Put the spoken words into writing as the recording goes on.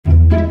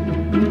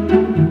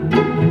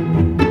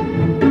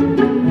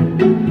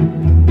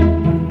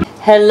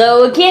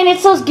Hello again,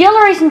 it's those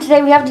Guillories, and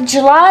today we have the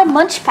July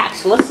Munchpak.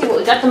 So let's see what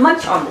we got the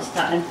munch on this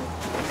time.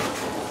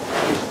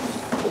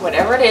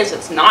 Whatever it is,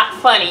 it's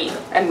not funny,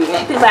 and we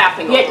won't be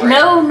laughing over it.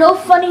 No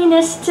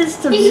funniness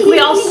to be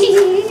all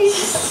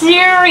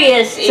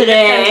serious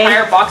today. The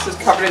entire box is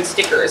covered in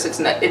stickers.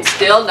 It's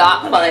still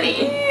not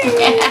funny.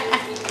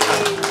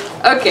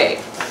 Okay.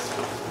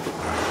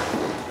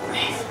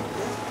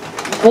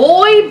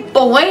 Boy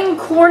Boing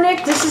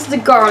Cornick, this is the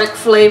garlic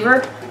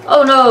flavor.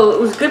 Oh no, it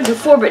was good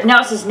before, but now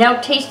it says now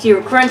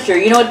tastier,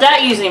 crunchier. You know what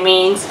that usually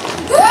means?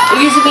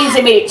 It usually means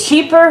they made it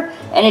cheaper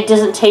and it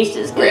doesn't taste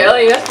as good.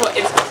 Really? That's what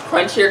it's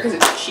crunchier because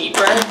it's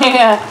cheaper?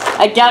 Yeah,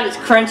 I doubt it's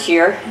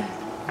crunchier.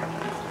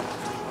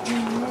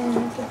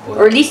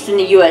 Or at least in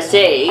the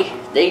USA.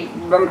 They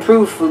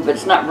improve food, but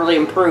it's not really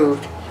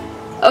improved.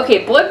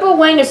 Okay, Boy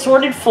Boing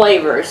assorted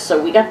flavors. So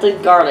we got the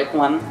garlic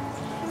one.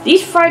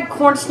 These fried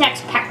corn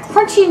snacks pack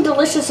crunchy and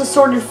delicious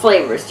assorted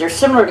flavors. They're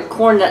similar to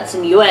corn nuts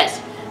in the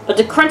US. But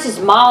the crunch is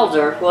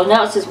milder. Well,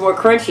 now it says more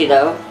crunchy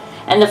though.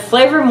 And the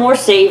flavor more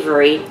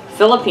savory.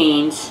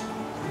 Philippines.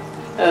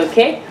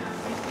 Okay.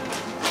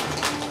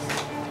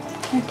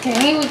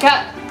 Okay, we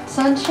got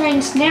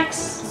Sunshine Snacks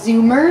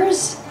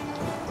Zoomers.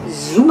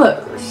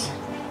 Zoomers.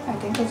 I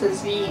think that's a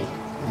Z.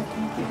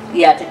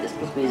 Yeah, I think this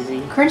must be a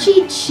Z.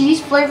 Crunchy cheese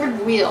flavored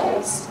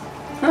wheels.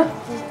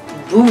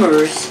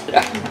 Boomers.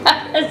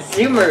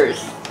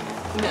 Zoomers.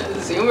 No,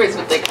 Zoomer is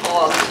what they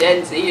call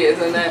Gen Z,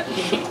 isn't it?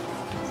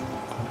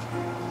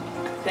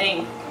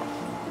 Thing.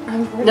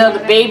 No,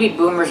 the baby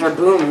boomers are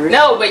boomers.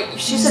 No, but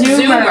she said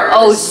Zoomers.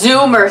 Oh,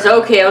 Zoomers.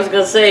 Okay, I was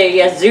gonna say,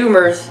 yeah,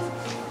 Zoomers.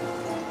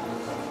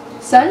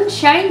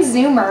 Sunshine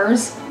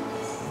Zoomers.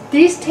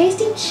 These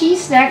tasty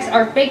cheese snacks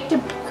are baked to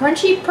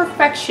crunchy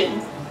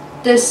perfection.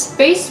 The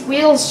space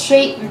wheels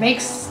shape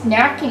makes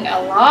snacking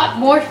a lot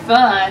more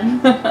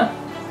fun.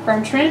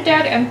 From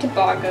Trinidad and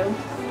Tobago.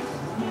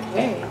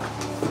 Okay.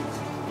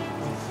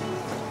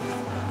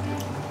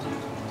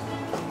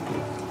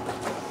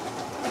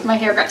 My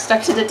hair got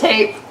stuck to the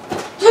tape.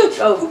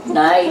 Oh,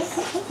 nice.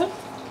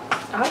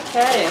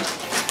 Okay.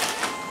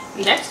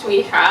 Next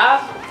we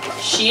have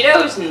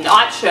Cheetos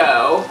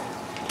Nacho.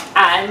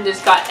 And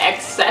it's got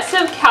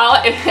excessive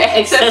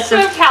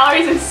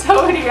calories and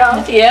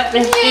sodium. Yep,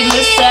 it's in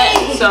the set.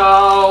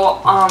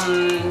 So,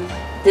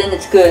 then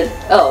it's good.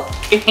 Oh.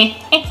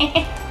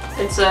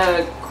 it's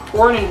a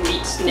corn and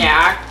wheat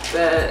snack.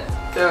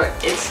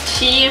 It's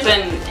cheese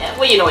and,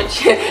 well, you know what,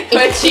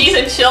 cheese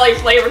and chili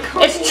flavor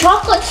cookies. It's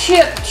chocolate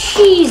chip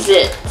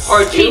Cheez-Its.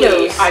 Or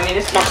Cheetos. I mean,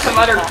 it's from some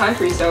other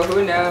country, so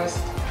who knows.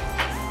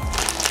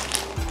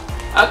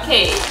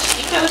 Okay,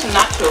 Cheetos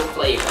Nacho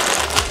flavor.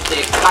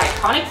 The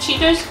iconic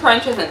Cheetos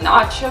Crunch with a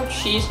nacho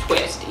cheese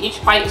twist.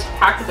 Each bite is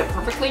packed with a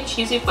perfectly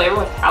cheesy flavor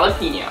with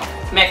jalapeno.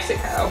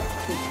 Mexico.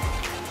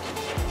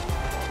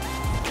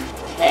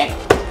 Okay.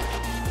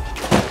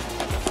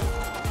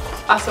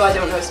 Also, I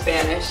don't know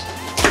Spanish.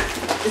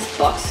 This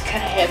box is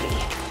kind of heavy.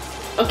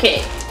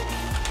 Okay.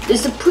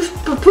 This is the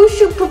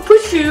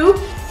Pupushu.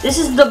 This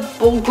is the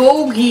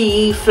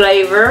bulgogi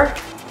flavor.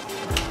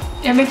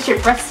 It makes your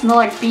breath smell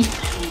like beef.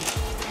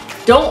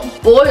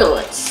 Don't boil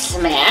it.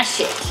 Smash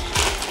it.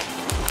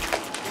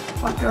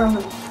 Like your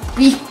own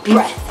beef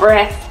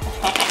Breath.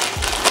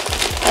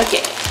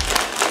 Okay.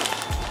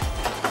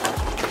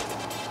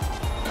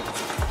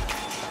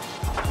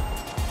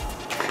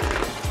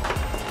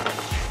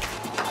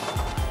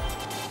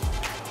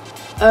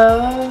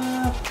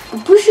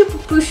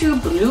 Pupushu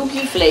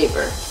belugi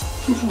flavor.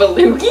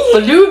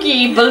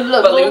 Belugi?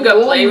 Beluga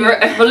flavor.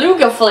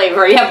 Beluga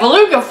flavor. Yeah,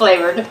 beluga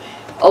flavored.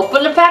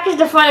 Open the package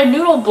to find a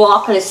noodle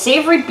block and a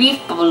savory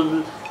beef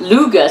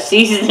beluga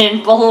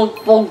seasoning,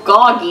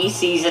 bulgogi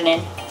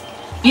seasoning.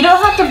 You don't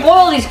have to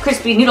boil these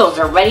crispy noodles.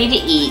 They're ready to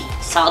eat.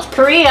 South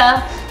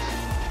Korea.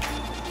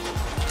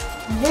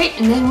 Alright,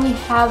 and then we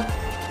have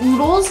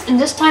oodles, and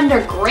this time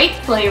they're grape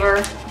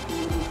flavor.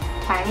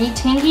 Tiny,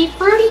 tangy,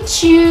 fruity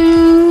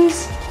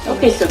chews.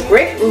 Okay, so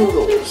grape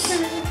oodles.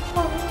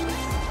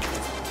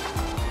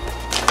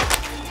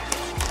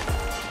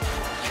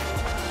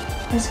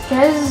 This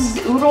says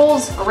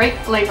oodles grape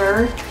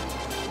flavor.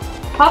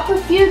 Pop a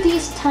few of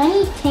these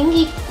tiny,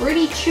 tangy,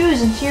 fruity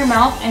chews into your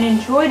mouth and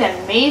enjoy the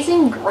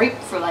amazing grape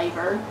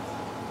flavor.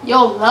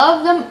 You'll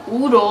love them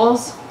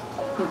oodles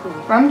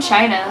from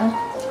China.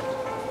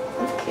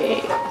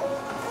 Okay.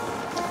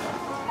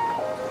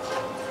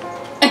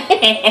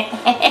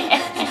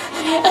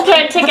 I'm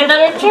trying to take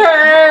another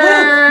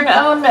turn.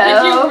 Oh no.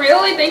 Did you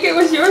really think it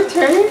was your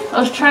turn? I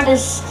was trying to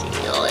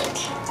steal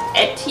it.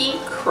 Etty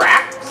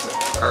cracks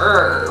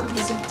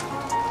herbs.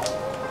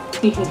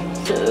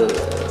 So,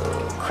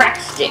 crack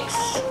sticks.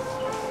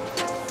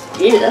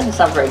 Ew, that doesn't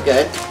sound very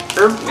good.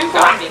 We've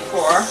got it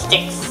before.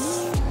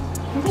 Sticks.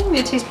 I think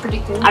it tastes pretty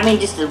good. I mean,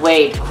 just the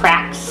way it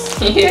cracks.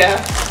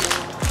 Yeah.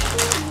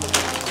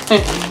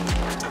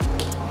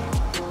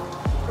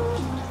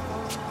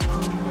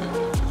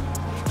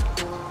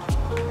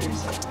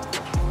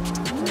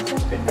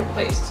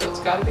 Place, so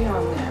it's got to be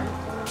on there.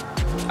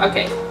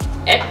 Okay,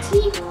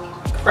 Etty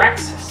Frax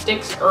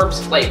Sticks Herbs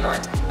flavor.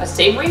 A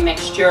savory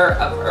mixture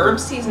of herb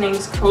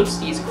seasonings coats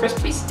these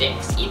crispy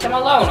sticks. Eat them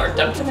alone or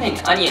dunk them in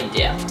onion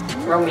dip.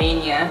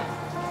 Romania.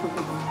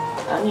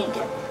 Onion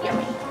dip,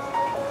 yummy.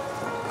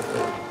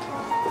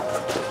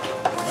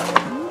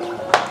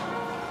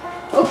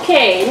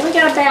 Okay, then we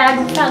got a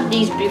bag. We found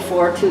these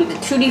before too. The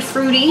Tutti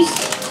Fruities.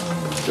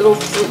 Little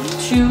fruit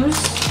chews.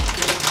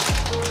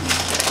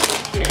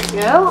 Here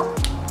we go.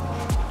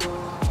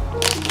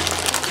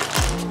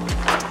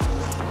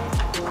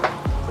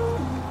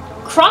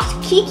 Cross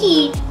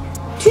Kiki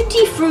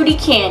Tutti Frutti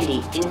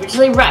candy.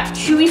 Individually wrapped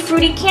chewy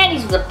fruity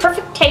candies with a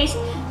perfect taste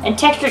and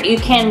texture that you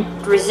can't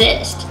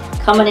resist.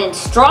 Coming in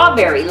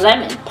strawberry,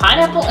 lemon,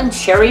 pineapple, and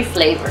cherry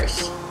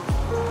flavors.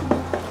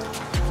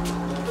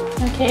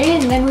 Okay,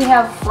 and then we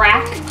have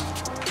Frack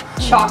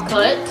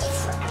chocolate.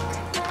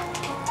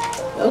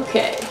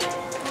 Okay.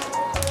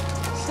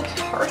 Such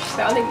harsh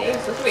sounding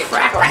names. Let's wait.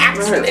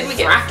 Fracks. And then we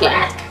get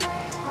frack.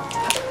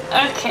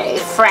 Okay,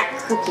 frack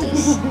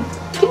cookies.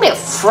 Give me a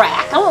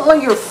frack. I want one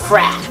of your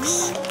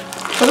fracks.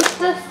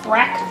 Toasted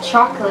Frack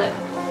chocolate.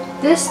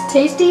 This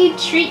tasty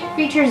treat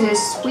features a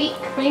sweet,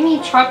 creamy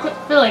chocolate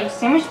filling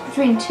sandwiched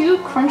between two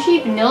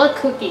crunchy vanilla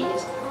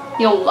cookies.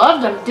 You'll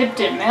love them dipped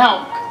in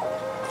milk.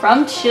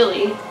 From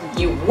Chile.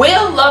 You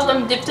will love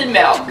them dipped in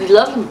milk. You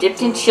love them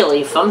dipped in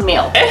chili from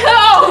milk. Ew!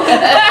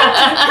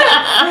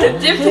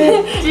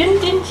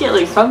 Dipped in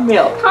chili from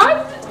milk.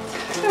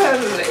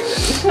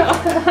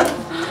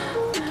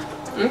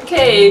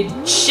 Okay,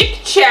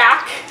 Chick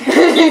Chack.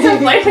 Oh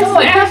my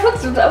gosh,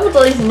 what's up with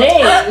all these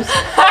names?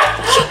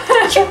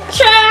 Chick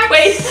Chack.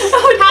 Wait,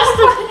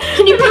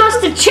 Can you pass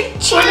the Chick we're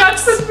Chack? not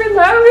supposed to be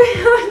laughing.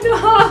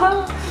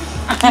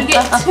 You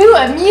get too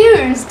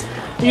amused.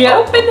 Yeah.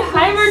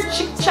 Oppenheimer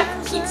Chick Chack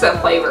pizza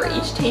flavor.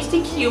 Each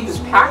tasty cube is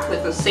packed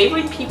with a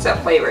savory pizza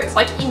flavor. It's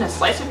like eating a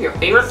slice of your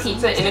favorite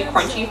pizza in a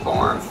crunchy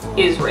form.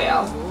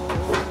 Israel.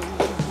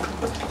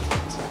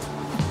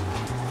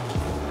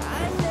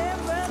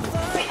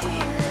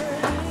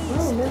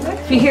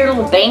 If you hear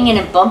little banging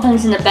and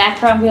bumpings in the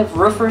background, we have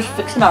roofers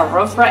fixing our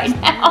roof right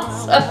now.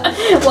 So,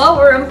 while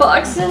we're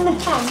unboxing.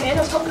 Oh man, I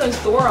was hoping there was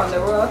Thor on the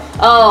roof.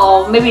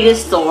 Oh, maybe it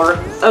is Thor.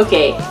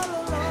 Okay.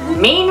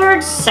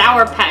 Maynard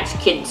Sour Patch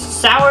Kids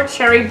Sour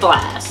Cherry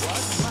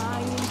Blasts.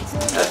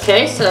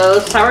 Okay, so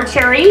Sour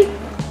Cherry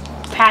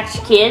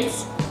Patch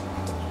Kids.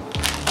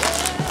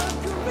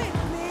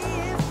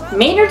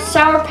 Maynard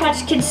Sour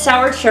Patch Kids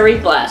Sour Cherry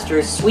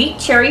Blasters. Sweet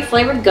cherry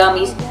flavored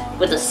gummies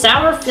with a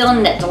sour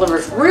filling that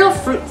delivers real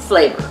fruit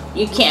flavor.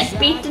 You can't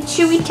beat the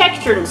chewy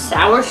texture and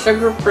sour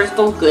sugar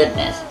crystal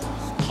goodness.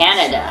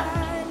 Canada.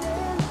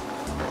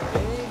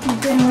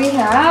 Then we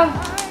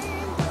have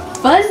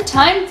Fun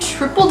Time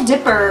Triple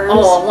Dippers.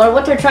 Oh, I wonder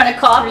what they're trying to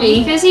 3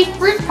 copy. fizzy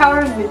fruit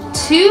powders with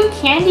 2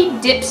 candy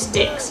dip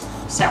sticks.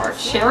 Sour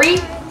cherry,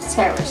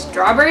 sour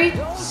strawberry,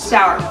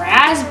 sour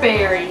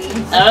raspberry.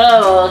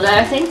 Oh,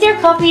 I think they're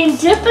copying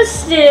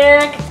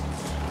Dip-a-Stick.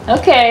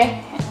 Okay.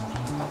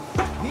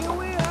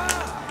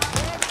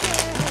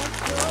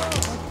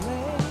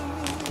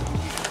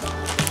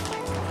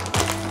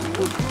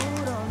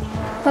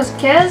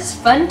 Vasquez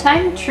Fun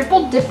Time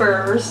Triple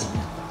Dippers.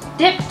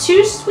 Dip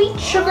 2 sweet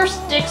sugar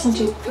sticks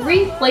into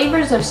 3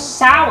 flavors of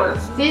sour,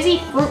 fizzy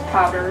fruit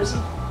powders.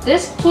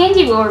 This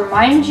candy will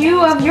remind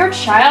you of your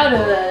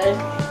childhood.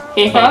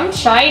 From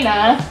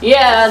China.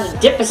 Yeah, the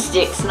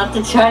Dip-a-Sticks, not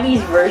the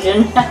Chinese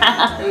version.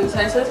 And the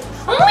sign says,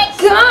 oh my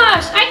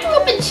gosh, I grew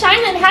up in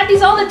China and had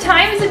these all the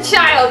time as a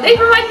child. They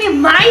remind me of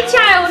my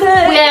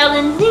childhood. Well,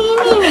 then,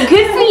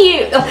 good for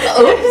you.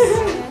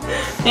 Oops.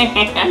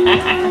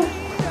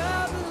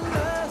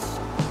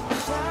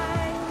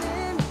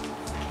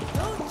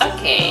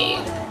 Okay, I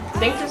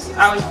think this,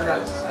 I always forgot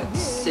this is like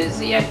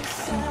Sizzy.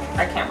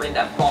 I can't read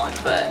that font,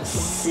 but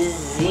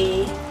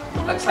Sizzy.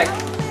 looks like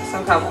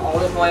some kind of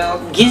olive oil.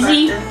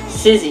 Gizzy. cracker.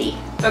 Sizzy.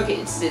 Okay,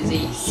 it's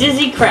Sizzy.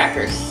 Sizzy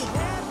crackers.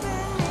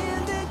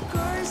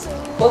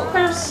 Full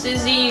of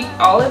Sizzy,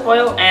 olive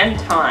oil, and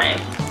thyme.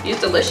 These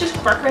delicious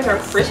crackers are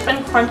crisp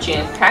and crunchy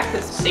and packed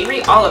with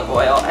savory olive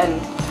oil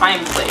and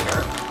thyme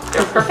flavor.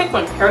 They're perfect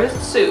when paired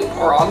with soup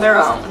or on their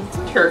own.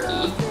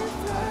 Turkey.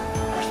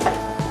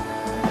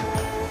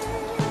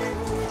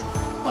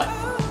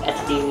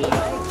 That's the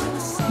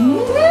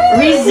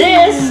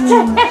resist.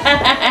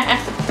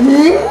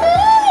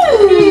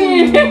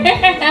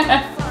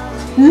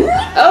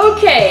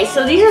 Okay,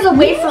 so these are the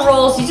wafer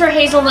rolls. These are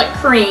hazelnut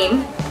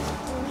cream.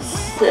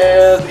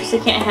 So, because I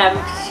can't have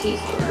them because she's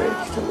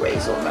allergic to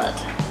hazelnut.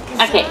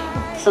 Okay,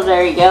 so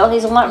there you go,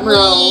 hazelnut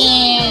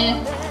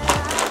rolls.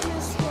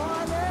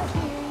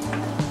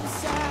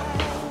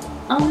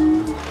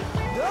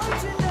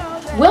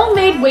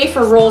 Well-made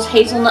wafer rolls,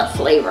 hazelnut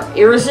flavor.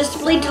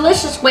 Irresistibly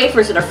delicious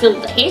wafers that are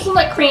filled with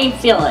hazelnut cream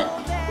filling.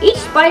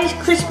 Each bite is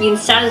crispy and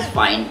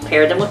satisfying.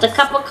 Pair them with a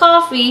cup of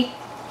coffee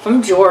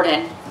from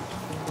Jordan.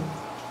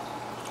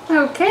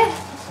 Okay.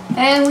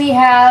 And we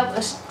have a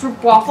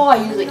stroop waffle. I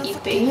usually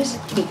eat these.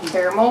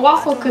 Caramel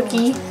waffle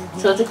cookie.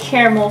 So it's a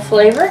caramel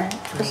flavor.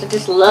 Krista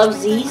just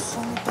loves these.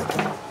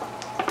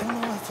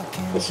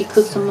 And she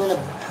cooks them in a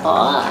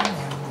pot.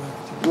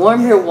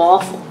 Warm your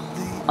waffle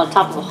on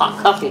top of a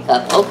hot coffee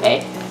cup.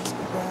 Okay.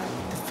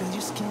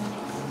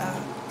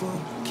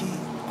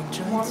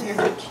 Warm your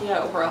tortilla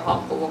over a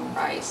hot bowl of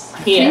rice.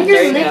 Yeah,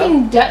 there you go.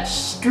 Finger-licking Dutch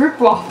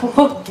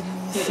stroopwafel.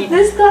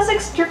 This classic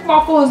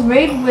stroopwafel is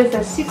made with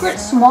a secret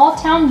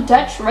small-town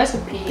Dutch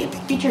recipe. It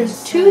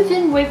features 2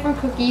 thin wafer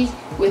cookies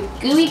with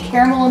gooey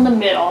caramel in the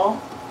middle.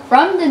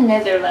 From the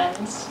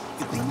Netherlands.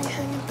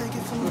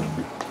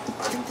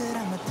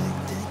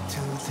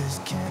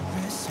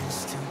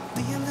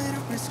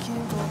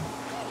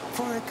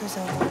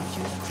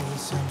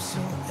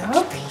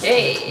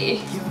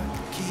 Okay.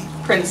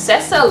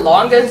 Princessa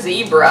Longa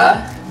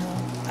Zebra.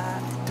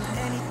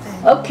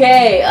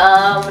 Okay,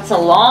 it's a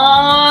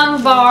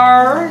long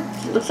bar.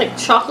 It looks like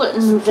chocolate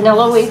and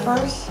vanilla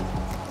wafers.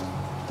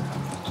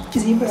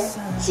 Zebra.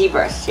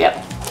 Zebras,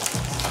 yep.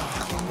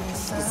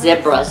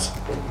 Zebras.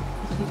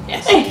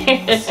 Yes,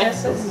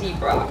 Princessa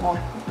Zebra.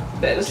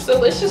 This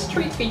delicious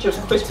treat features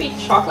crispy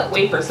chocolate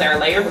wafers that are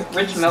layered with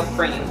rich milk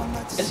cream.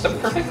 It's the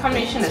perfect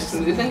combination of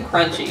smooth and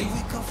crunchy.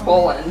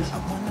 Poland.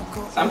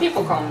 Some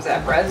people call them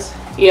zebras.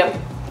 Yep.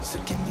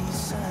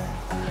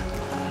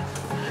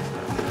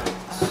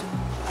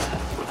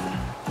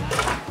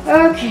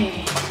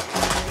 Okay.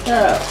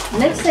 So,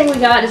 next thing we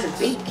got is a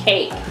big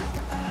cake.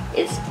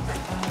 It's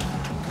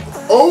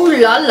oh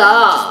la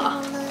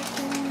la!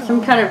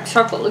 Some kind of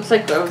chocolate, looks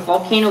like a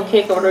volcano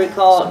cake, or what do we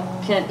call it?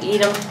 Can't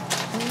eat them.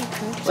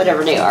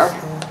 Whatever they are.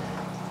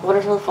 What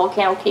are those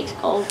volcano cakes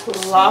called?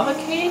 Lava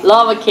cake?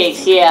 Lava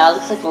cakes, yeah.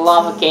 Looks like a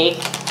lava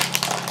cake.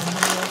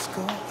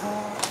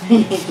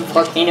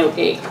 Volcano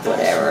cake,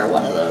 whatever,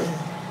 one of those.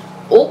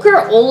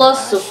 Ochre Ola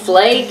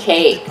souffle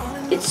cake.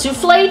 It's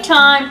souffle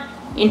time.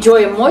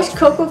 Enjoy a moist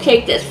cocoa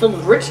cake that's filled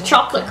with rich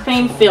chocolate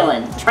cream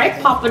filling. Try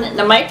popping it in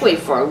the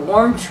microwave for a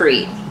warm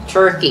treat.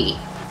 Turkey.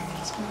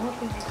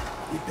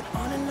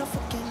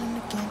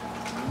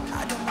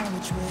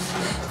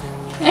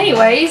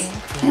 Anyways,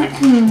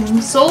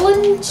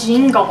 Solon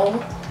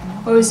Jingle.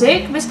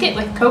 Mosaic biscuit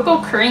with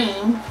cocoa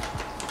cream.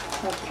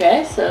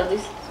 Okay, so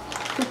these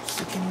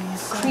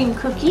cream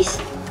cookies.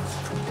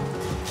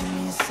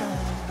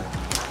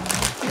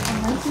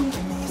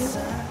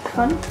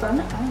 Fun.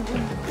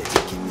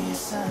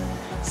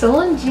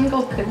 Solon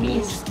Jingle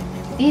cookies.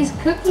 These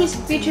cookies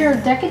feature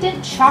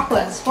decadent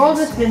chocolate swirled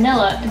with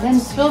vanilla and then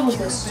filled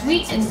with a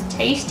sweet and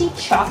tasty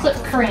chocolate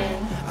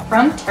cream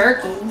from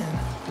Turkey.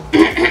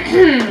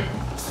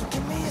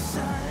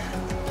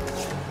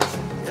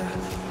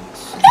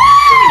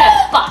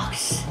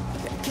 Box.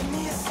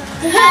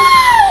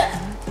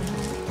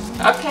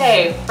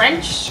 Okay,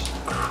 French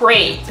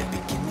crepe.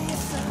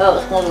 Oh,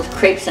 it's one of those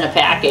crepes in a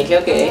package.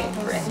 Okay.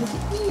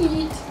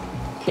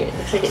 Okay, it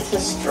looks like it's a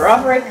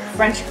strawberry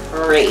French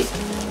crepe.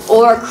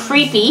 Or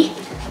creepy.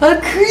 A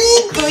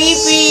creepy.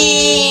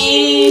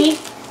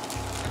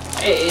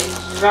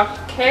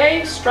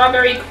 Jacques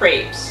strawberry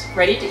crepes.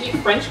 Ready to eat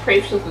French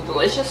crepes with a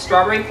delicious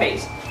strawberry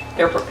paste.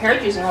 They're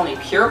prepared using only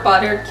pure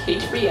butter,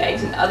 cage-free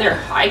eggs, and other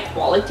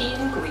high-quality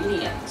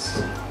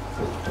ingredients.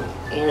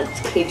 And it's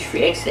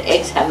cage-free eggs. The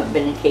eggs haven't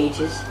been in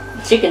cages.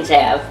 The chickens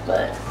have,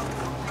 but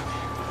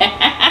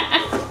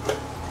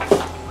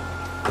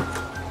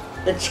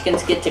the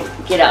chickens get to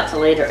get out to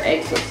lay their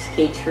eggs, which is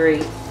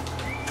cage-free.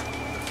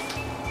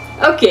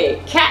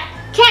 Okay, cat,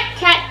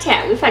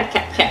 tat. We've had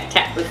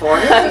cat before.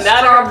 This is the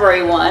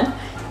strawberry one.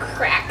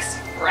 Cracks,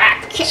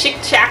 crack, chick,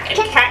 chack,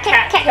 and cat.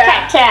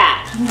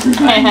 Tat.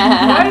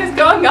 What is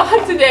going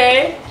on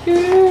today?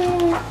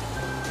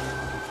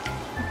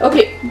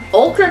 Okay,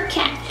 ochre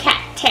cat,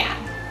 tat.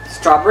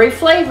 Strawberry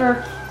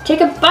flavor.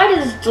 Take a bite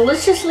of this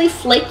deliciously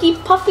flaky,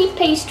 puffy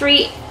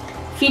pastry.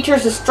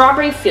 Features a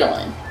strawberry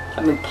filling.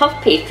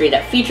 Puff pastry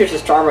that features a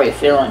strawberry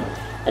filling.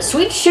 A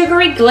sweet,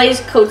 sugary glaze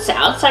coats the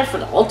outside for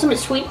the ultimate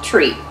sweet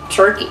treat.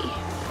 Turkey.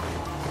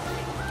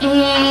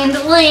 And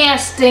the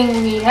last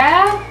thing we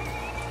have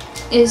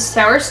is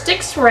Sour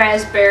Sticks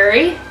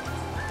Raspberry.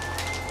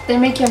 They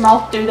make your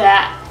mouth do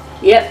that.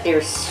 Yep,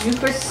 they're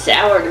super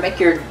sour to make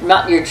your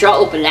jaw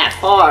open that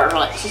far,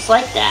 just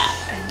like that.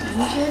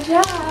 Good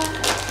job.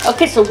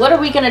 Okay, so what are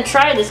we gonna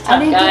try this I time,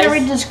 didn't guys? get a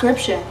read the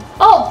description.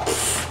 Oh,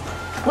 pfft.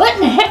 What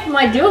in the heck am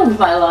I doing with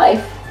my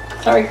life?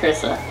 Sorry,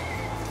 Krista.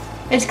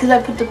 It's because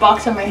I put the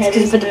box on my head.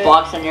 Just put the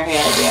box on your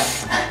head, yeah.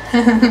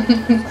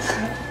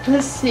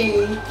 Let's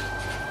see.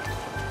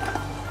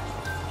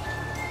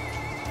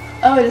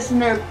 Oh, this is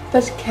another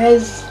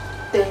Pesquez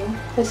thing.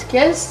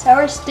 Pesquez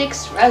Sour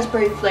Sticks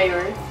Raspberry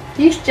flavor.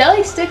 These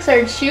jelly sticks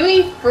are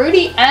chewy,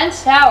 fruity, and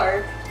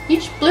sour.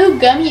 Each blue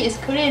gummy is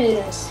coated in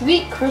a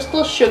sweet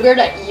crystal sugar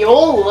that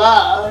you'll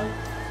love.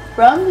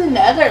 From the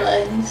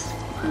Netherlands.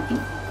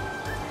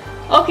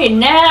 Okay,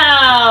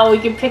 now we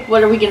can pick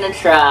what are we gonna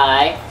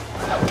try.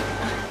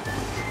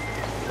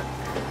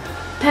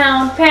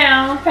 Pound,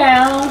 pound,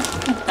 pound.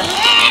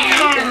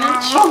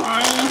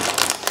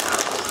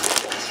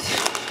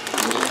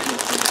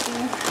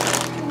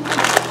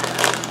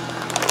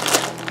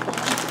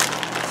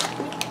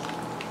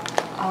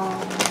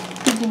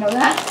 Did you know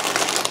that?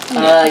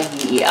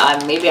 Yeah,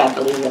 maybe I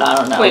believe it. I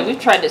don't know. Wait, we've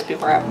tried this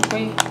before, haven't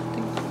we?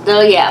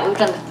 So yeah, we've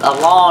done it a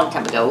long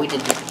time ago. We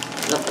did the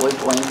boy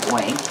boing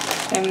boing.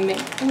 I'm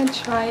gonna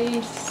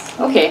try.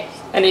 Okay.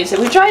 And he said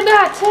we tried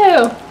that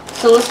too.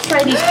 So let's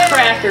try these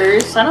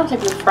crackers. I don't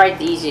think we've tried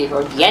these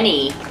or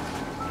Yenny.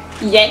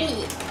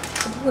 Yenny.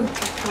 I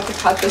have to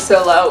cut this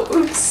so low.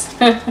 Oops.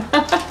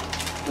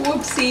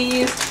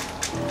 Whoopsies.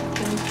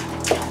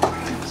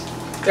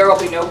 There will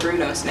be no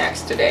Bruno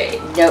snacks today.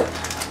 Nope.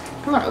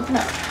 Come on, open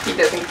up. He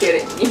doesn't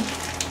get any.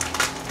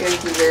 He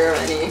doesn't deserve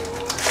any.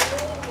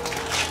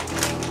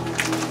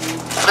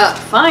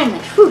 Fine.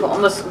 Whew, I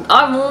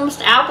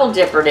almost apple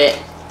dippered it.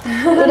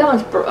 That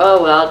one's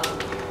oh well.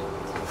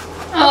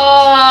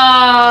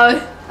 Oh.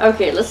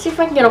 Okay, let's see if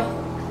I can get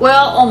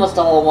well, almost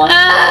a whole one.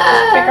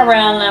 Just pick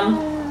around them.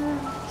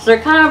 So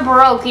they're kind of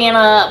broken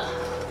up.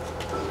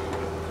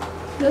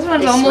 This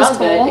one's They almost smell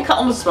full. good. They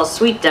almost smell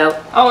sweet though.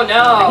 Oh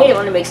no. I hate it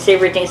when it makes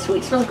savory things sweet.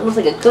 It smells almost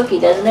like a cookie,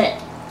 doesn't it?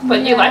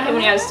 But you like it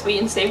when you have sweet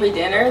and savory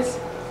dinners?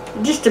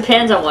 It just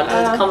depends on what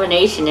the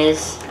combination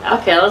is.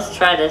 Okay, let's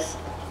try this.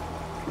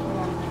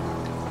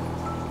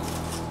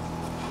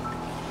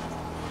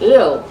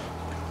 Ew.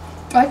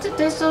 Why does it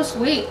taste so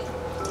sweet?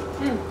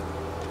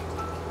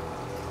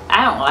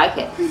 I don't like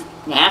it.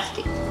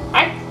 Nasty.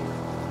 I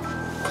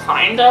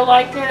kinda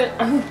like it.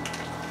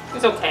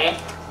 It's okay.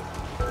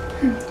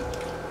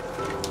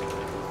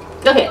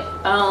 Okay.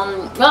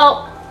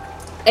 Well,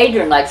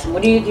 Adrian likes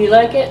them. Do you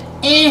like it?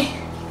 Eh.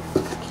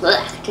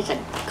 Ugh, it tastes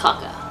like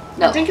caca. I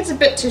No. think it's a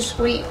bit too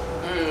sweet.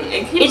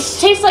 It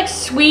tastes like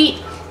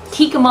sweet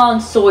Kikkoman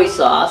soy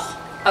sauce.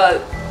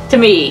 To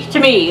me.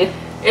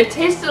 It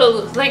tasted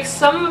like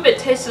some of it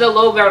tasted a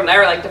little bit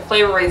better. Like the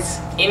flavor is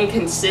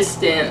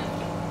inconsistent.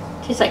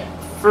 It tastes like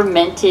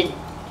fermented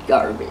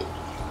garbage.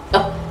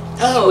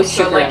 Oh, with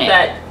so sugar like in it.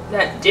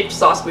 that dip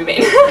sauce we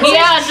made.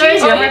 Yeah, Cheese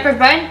there's crackers,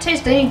 but I didn't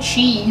taste any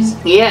cheese.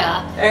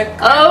 Yeah.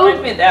 Oh, I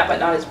made that, but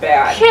not as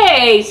bad.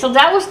 Okay, so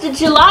that was the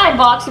July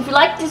box. If you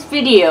liked this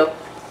video,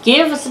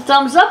 give us a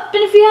thumbs up.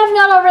 And if you have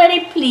not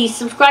already, please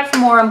subscribe for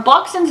more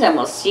unboxings. And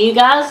we'll see you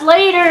guys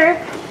later.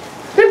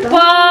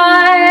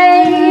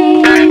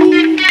 Goodbye.